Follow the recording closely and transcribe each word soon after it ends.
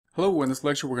Hello, in this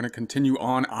lecture we're going to continue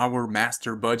on our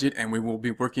master budget and we will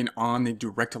be working on the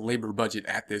direct labor budget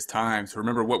at this time. So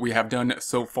remember what we have done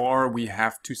so far. We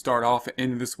have to start off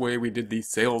in this way. We did the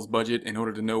sales budget in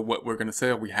order to know what we're going to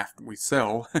sell.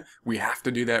 We have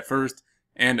to do that first.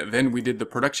 And then we did the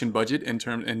production budget in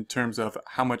terms of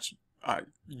how much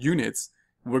units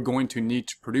we're going to need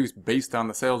to produce based on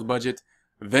the sales budget.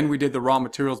 Then we did the raw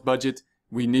materials budget.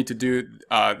 We need to do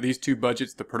these two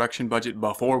budgets, the production budget,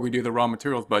 before we do the raw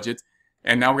materials budget.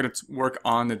 And now we're going to work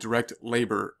on the direct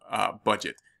labor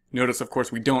budget. Notice, of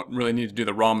course, we don't really need to do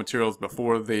the raw materials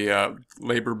before the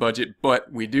labor budget,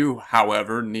 but we do,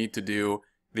 however, need to do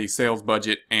the sales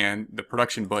budget and the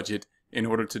production budget in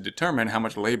order to determine how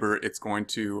much labor it's going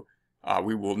to,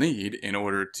 we will need in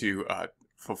order to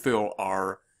fulfill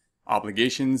our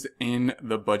obligations in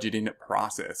the budgeting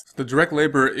process. The direct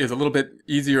labor is a little bit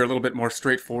easier, a little bit more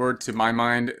straightforward to my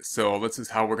mind. So this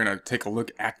is how we're going to take a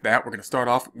look at that. We're going to start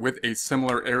off with a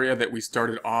similar area that we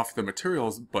started off the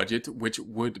materials budget, which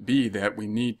would be that we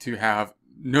need to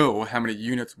know how many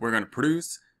units we're going to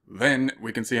produce. Then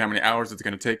we can see how many hours it's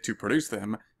going to take to produce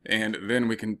them. And then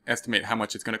we can estimate how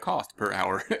much it's going to cost per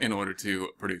hour in order to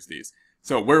produce these.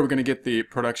 So where are we going to get the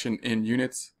production in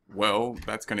units? Well,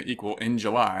 that's going to equal in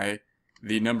July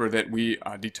the number that we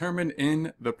determined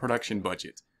in the production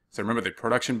budget. So remember, the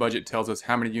production budget tells us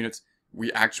how many units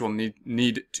we actually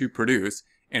need to produce,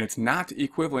 and it's not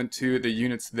equivalent to the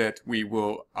units that we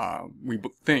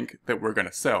think that we're going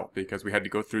to sell, because we had to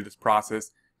go through this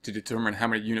process to determine how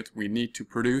many units we need to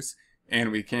produce,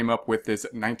 and we came up with this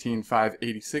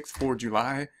 19,586 for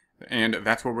July, and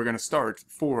that's where we're going to start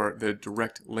for the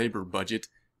direct labor budget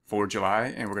for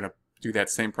July, and we're going to do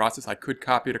that same process. I could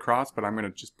copy it across, but I'm going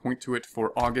to just point to it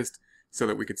for August so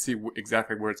that we could see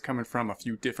exactly where it's coming from a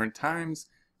few different times.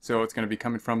 So it's going to be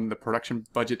coming from the production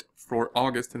budget for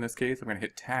August in this case. I'm going to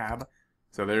hit tab.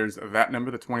 So there's that number,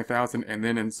 the 20,000, and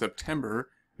then in September,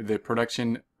 the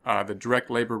direct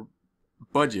labor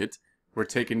budget, we're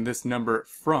taking this number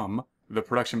from the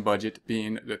production budget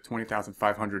being the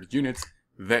 20,500 units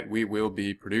that we will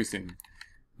be producing.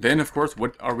 Then, of course,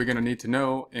 what are we going to need to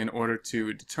know in order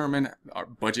to determine our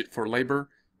budget for labor?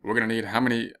 We're going to need how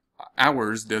many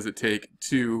hours does it take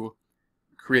to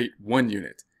create one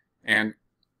unit. And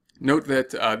note that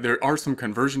there are some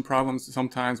conversion problems.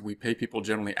 Sometimes we pay people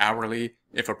generally hourly.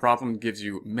 If a problem gives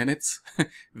you minutes,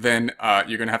 then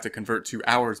you're going to have to convert to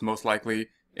hours most likely.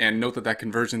 And note that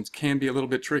conversions can be a little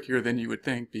bit trickier than you would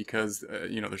think because,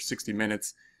 there's 60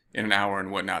 minutes in an hour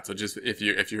and whatnot. So just if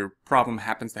your problem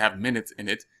happens to have minutes in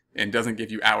it and doesn't give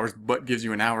you hours but gives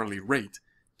you an hourly rate,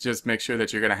 just make sure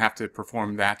that you're going to have to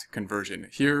perform that conversion.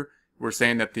 Here we're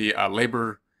saying that the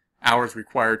labor hours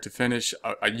required to finish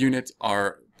a unit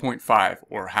are 0.5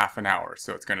 or half an hour.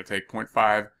 So it's going to take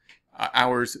 0.5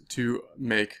 hours to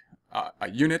make a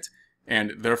unit,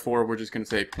 and therefore we're just going to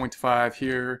say 0.5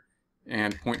 here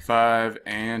and 0.5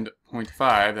 and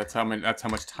 0.5. That's how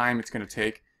much time it's going to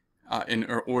take in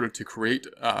order to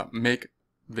make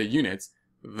the units.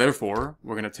 Therefore,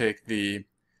 we're going to take the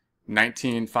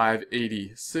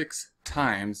 19,586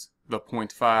 times the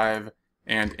 0.5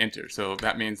 and enter. So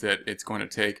that means that it's going to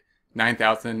take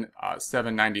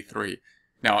 9,793.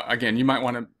 Now, again, you might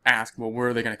want to ask, well, where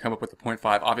are they going to come up with the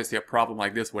 0.5? Obviously, a problem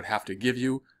like this would have to give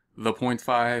you the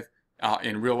 0.5.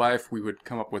 In real life, we would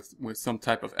come up with some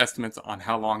type of estimates on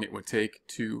how long it would take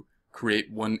to create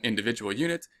one individual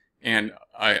unit. And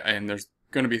there's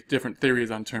going to be different theories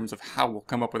on terms of how we'll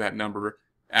come up with that number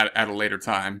at a later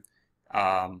time.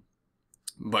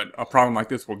 But a problem like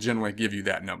this will generally give you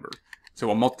that number. So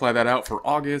we'll multiply that out for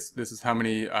August. This is how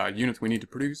many units we need to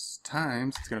produce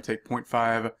times. It's going to take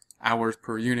 0.5 hours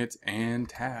per unit and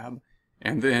tab.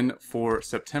 And then for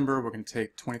September, we're going to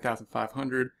take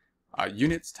 20,500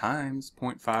 units times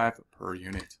 0.5 per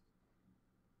unit.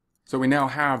 So we now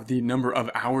have the number of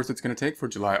hours it's going to take for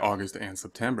July, August, and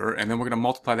September, and then we're going to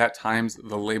multiply that times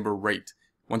the labor rate.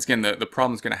 Once again, the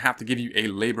problem is going to have to give you a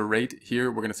labor rate. Here,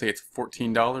 we're going to say it's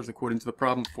 $14 according to the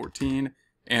problem, 14.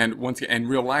 And once again, in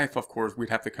real life, of course, we'd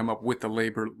have to come up with the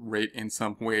labor rate in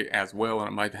some way as well, and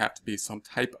it might have to be some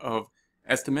type of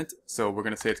estimate. So we're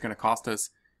going to say it's going to cost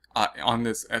us, on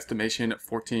this estimation,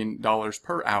 $14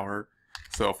 per hour.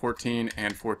 So 14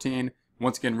 and 14.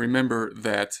 Once again, remember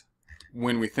that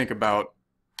when we think about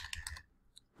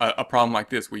a problem like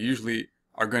this, we usually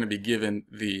are going to be given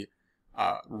the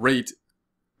rate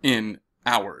in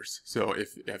hours. So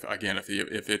if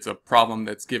it's a problem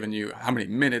that's given you how many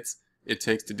minutes it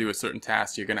takes to do a certain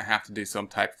task, you're going to have to do some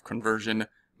type of conversion,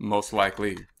 most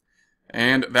likely.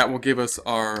 And that will give us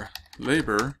our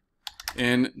labor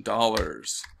in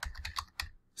dollars.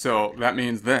 So that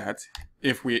means that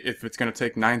if it's going to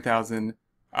take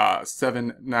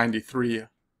 9,793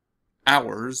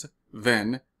 hours,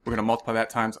 then we're going to multiply that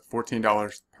times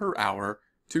 $14 per hour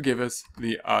to give us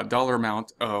the dollar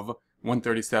amount of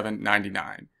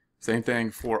 $137.99. Same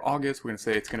thing for August. We're going to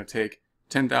say it's going to take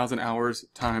 10,000 hours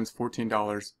times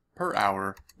 $14 per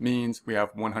hour means we have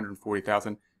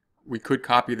 140,000. We could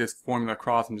copy this formula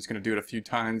across. I'm just going to do it a few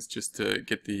times just to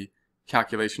get the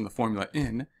calculation of the formula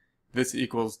in. This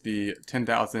equals the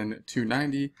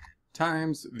 10,290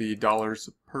 times the dollars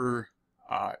per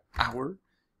hour.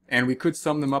 And we could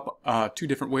sum them up two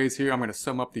different ways here. I'm going to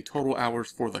sum up the total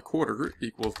hours for the quarter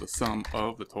equals the sum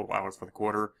of the total hours for the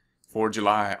quarter for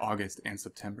July, August, and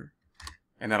September.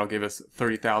 And that'll give us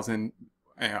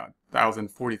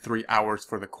 30,043 hours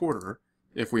for the quarter.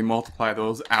 If we multiply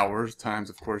those hours times,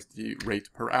 of course, the rate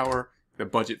per hour, the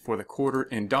budget for the quarter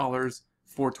in dollars,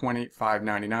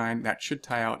 $420,599. That should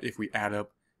tie out if we add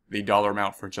up the dollar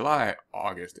amount for July,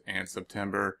 August, and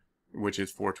September, which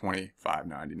is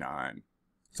 $420,599.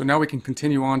 So now we can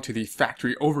continue on to the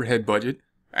factory overhead budget.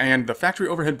 And the factory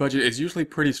overhead budget is usually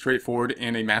pretty straightforward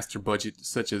in a master budget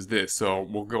such as this. So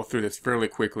we'll go through this fairly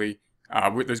quickly.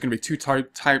 There's going to be two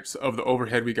types of the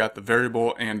overhead. We got the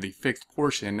variable and the fixed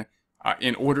portion.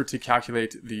 In order to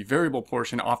calculate the variable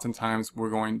portion, oftentimes we're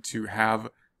going to have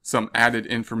some added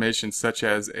information such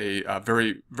as a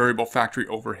variable factory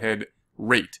overhead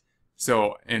rate.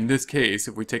 So in this case,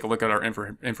 if we take a look at our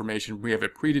information, we have a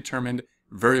predetermined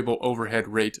variable overhead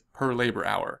rate per labor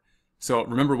hour. So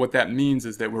remember what that means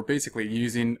is that we're basically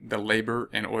using the labor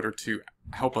in order to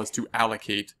help us to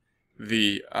allocate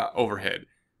the overhead.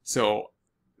 So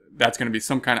that's going to be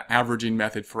some kind of averaging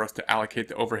method for us to allocate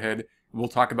the overhead. We'll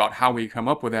talk about how we come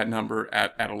up with that number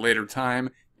at a later time.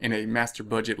 In a master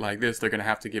budget like this, they're going to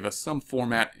have to give us some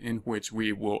format in which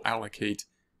we will allocate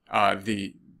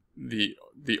the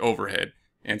overhead.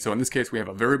 And so in this case, we have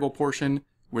a variable portion,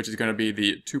 which is going to be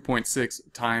the 2.6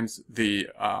 times the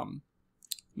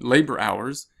labor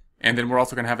hours. And then we're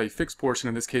also going to have a fixed portion,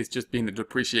 in this case just being the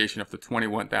depreciation of the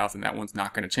 21,000. That one's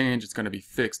not going to change. It's going to be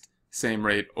fixed, same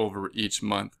rate over each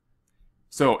month.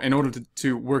 So in order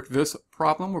to work this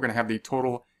problem, we're going to have the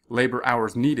total labor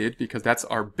hours needed because that's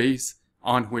our base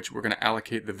on which we're going to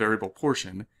allocate the variable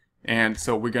portion. And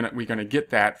so we're going to get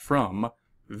that from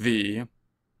the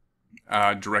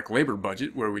direct labor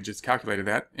budget where we just calculated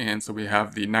that. And so we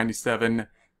have the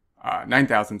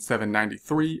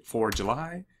 9,793 for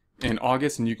July and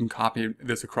August, and you can copy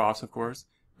this across, of course,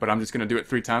 but I'm just going to do it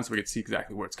 3 times so we can see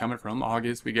exactly where it's coming from.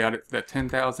 August, we got it that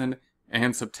 10,000,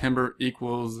 and September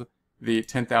equals the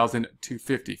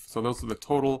 10,250. So those are the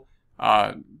total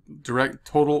direct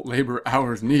total labor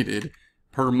hours needed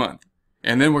per month.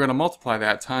 And then we're going to multiply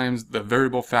that times the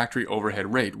variable factory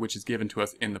overhead rate, which is given to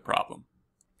us in the problem.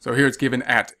 So here it's given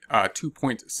at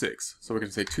 2.6. So we're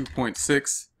going to say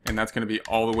 2.6, and that's going to be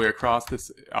all the way across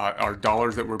this, our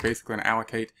dollars that we're basically going to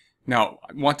allocate. Now,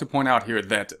 I want to point out here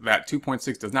that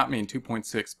 2.6 does not mean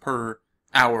 2.6 per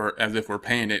hour as if we're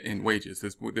paying it in wages.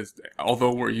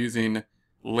 Although we're using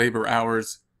labor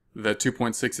hours, the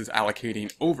 2.6 is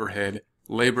allocating overhead.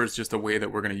 Labor is just a way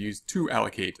that we're going to use to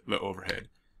allocate the overhead.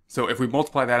 So if we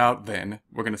multiply that out, then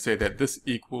we're going to say that this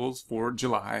equals, for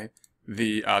July,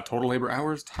 the total labor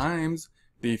hours times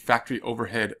the factory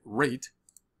overhead rate.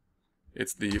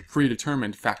 It's the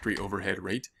predetermined factory overhead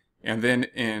rate. And then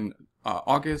in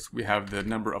August, we have the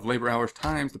number of labor hours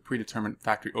times the predetermined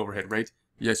factory overhead rate.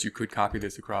 Yes, you could copy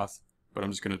this across, but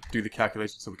I'm just going to do the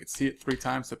calculation so we can see it 3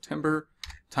 times. September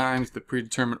times the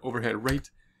predetermined overhead rate.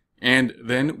 And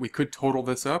then we could total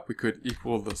this up. We could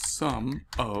equal the sum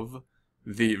of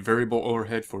the variable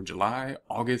overhead for July,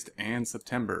 August, and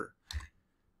September.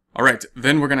 All right,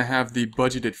 then we're going to have the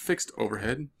budgeted fixed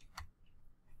overhead.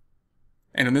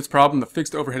 And in this problem, the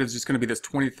fixed overhead is just going to be this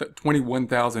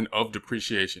 21,000 of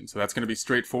depreciation. So that's going to be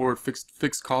straightforward.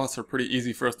 Fixed costs are pretty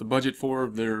easy for us to budget for.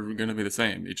 They're going to be the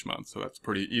same each month. So that's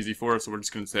pretty easy for us. So we're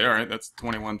just going to say, all right, that's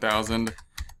 21,000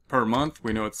 per month.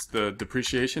 We know it's the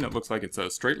depreciation. It looks like it's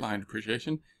a straight line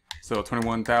depreciation. So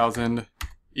 21,000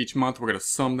 each month. We're going to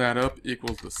sum that up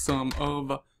equals the sum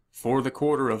of, for the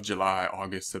quarter of July,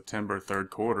 August, September, third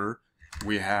quarter,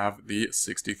 we have the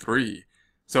 63.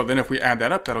 So then if we add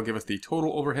that up, that'll give us the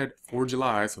total overhead for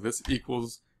July. So this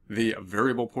equals the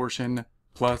variable portion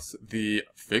plus the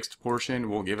fixed portion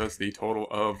will give us the total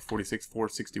of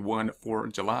 46,461 for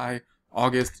July.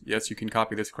 August, yes, you can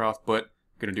copy this across, but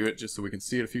I'm going to do it just so we can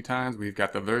see it a few times. We've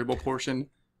got the variable portion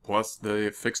plus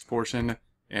the fixed portion,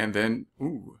 and then,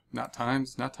 not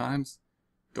times,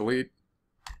 delete,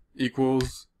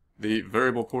 equals the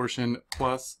variable portion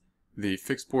plus the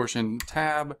fixed portion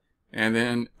tab, And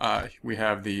then we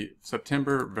have the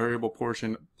September variable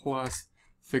portion plus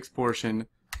fixed portion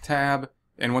tab.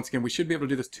 And once again, we should be able to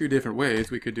do this two different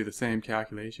ways. We could do the same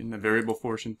calculation, the variable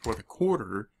portion for the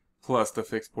quarter plus the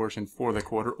fixed portion for the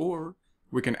quarter, or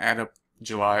we can add up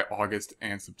July, August,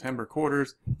 and September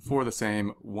quarters for the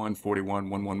same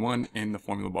 141,111 in the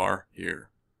formula bar here.